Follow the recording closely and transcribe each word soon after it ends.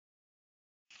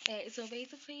Okay, so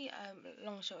basically,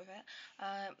 long and short of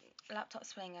it,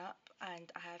 laptop's playing up, and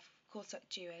I have coursework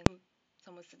due in.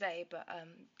 Some was today, but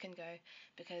couldn't go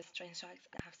because train strikes.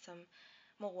 I have some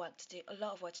more work to do, a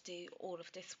lot of work to do all of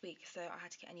this week, so I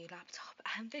had to get a new laptop,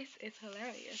 and this is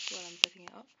hilarious while I'm putting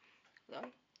it up. Hold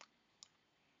on.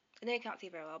 I know you can't see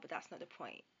very well, but that's not the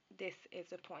point. This is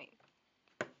the point.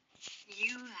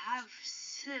 You have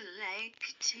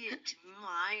selected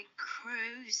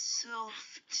Microsoft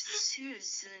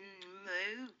Susan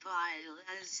Mobile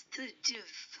as the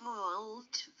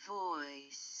default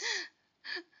voice.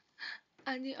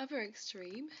 And the other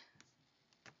extreme.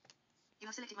 You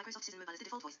have selected Microsoft Susan Mobile as the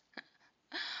default voice.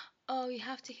 Oh, you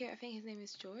have to hear. I think his name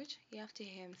is George. You have to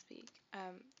hear him speak.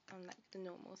 On like the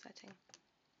normal setting.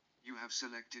 You have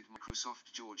selected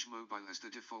Microsoft George Mobile as the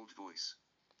default voice.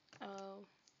 Oh.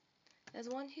 There's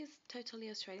one who's totally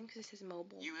Australian because it says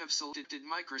mobile. You have selected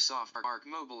Microsoft Arc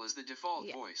Mobile as the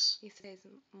default voice. He says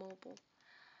mobile.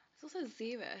 There's also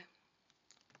Zero.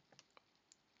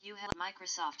 You have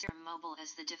Microsoft Mobile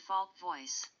as the default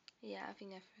voice. Yeah, I've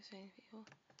been there for so many people.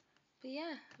 But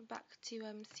yeah, back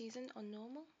to Susan on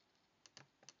normal.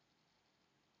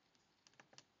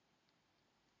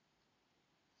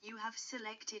 You have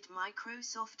selected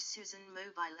Microsoft Susan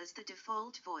Mobile as the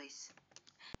default voice.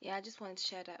 Yeah, I just wanted to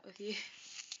share that with you.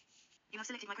 You have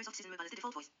selected Microsoft Susan Mobile as the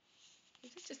default voice.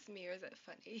 Is it just me or is it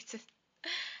funny?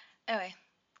 Anyway,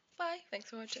 bye. Thanks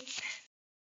for watching.